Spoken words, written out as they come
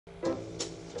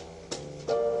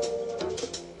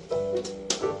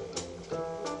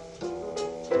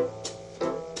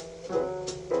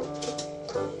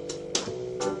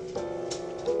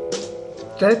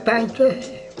Day by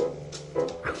day,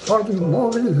 I'm falling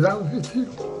more in love with you.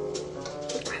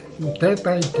 And day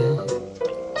by day,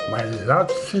 my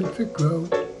love seems to grow.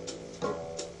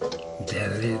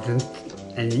 There isn't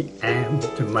any end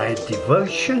to my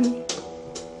devotion.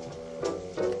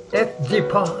 At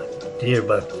depart, dear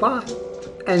but far,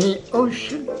 any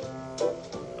ocean.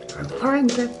 I find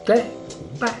that day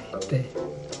by day,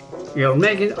 you're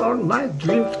making all my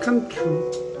dreams come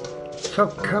true. So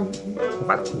come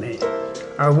what may,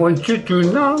 I want you to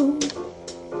know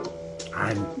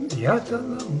I'm yet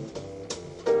alone,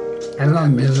 and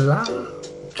I'm in love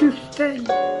to stay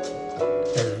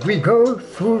as we go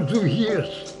through the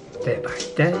years, day by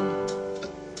day.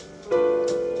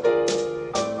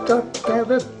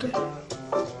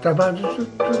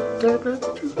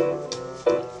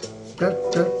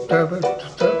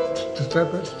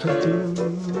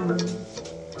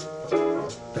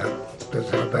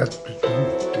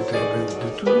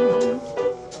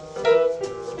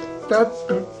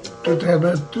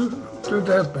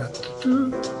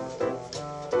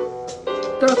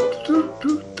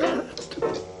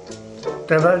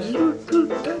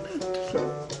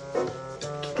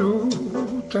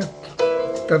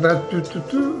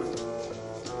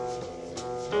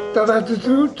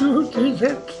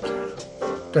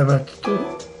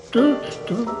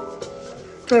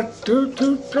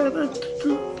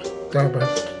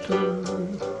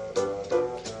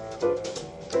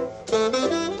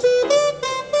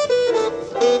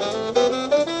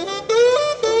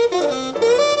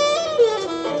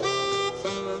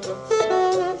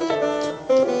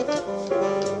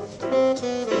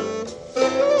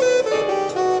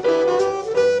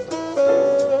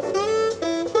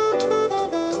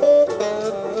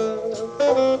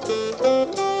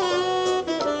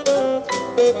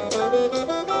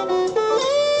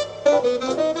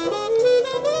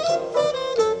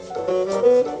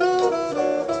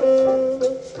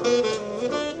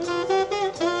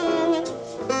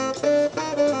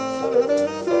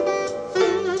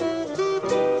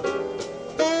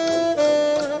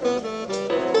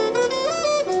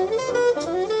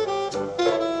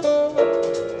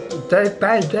 Day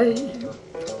by day,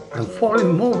 I'm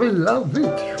falling more in love with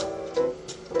you.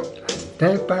 And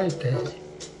day by day,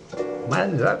 my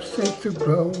love seems to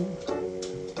grow.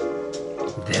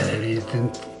 There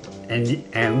isn't any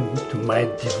end to my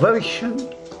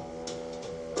devotion.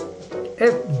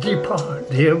 It depart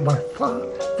here by far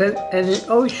than any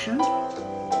ocean.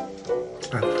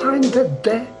 I find that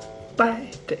day by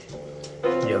day,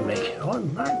 you're making all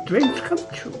my dreams come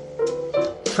true.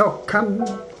 So come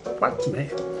what may,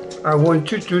 I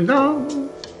want you to know,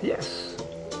 yes,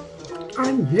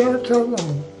 I'm yet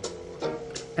alone,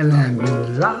 and I'm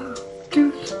in love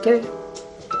to stay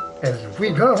as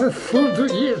we go through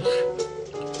the years,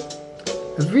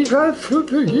 as we go through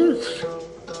the years,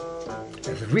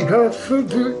 as we go through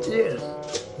the years,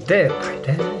 day by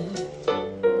day.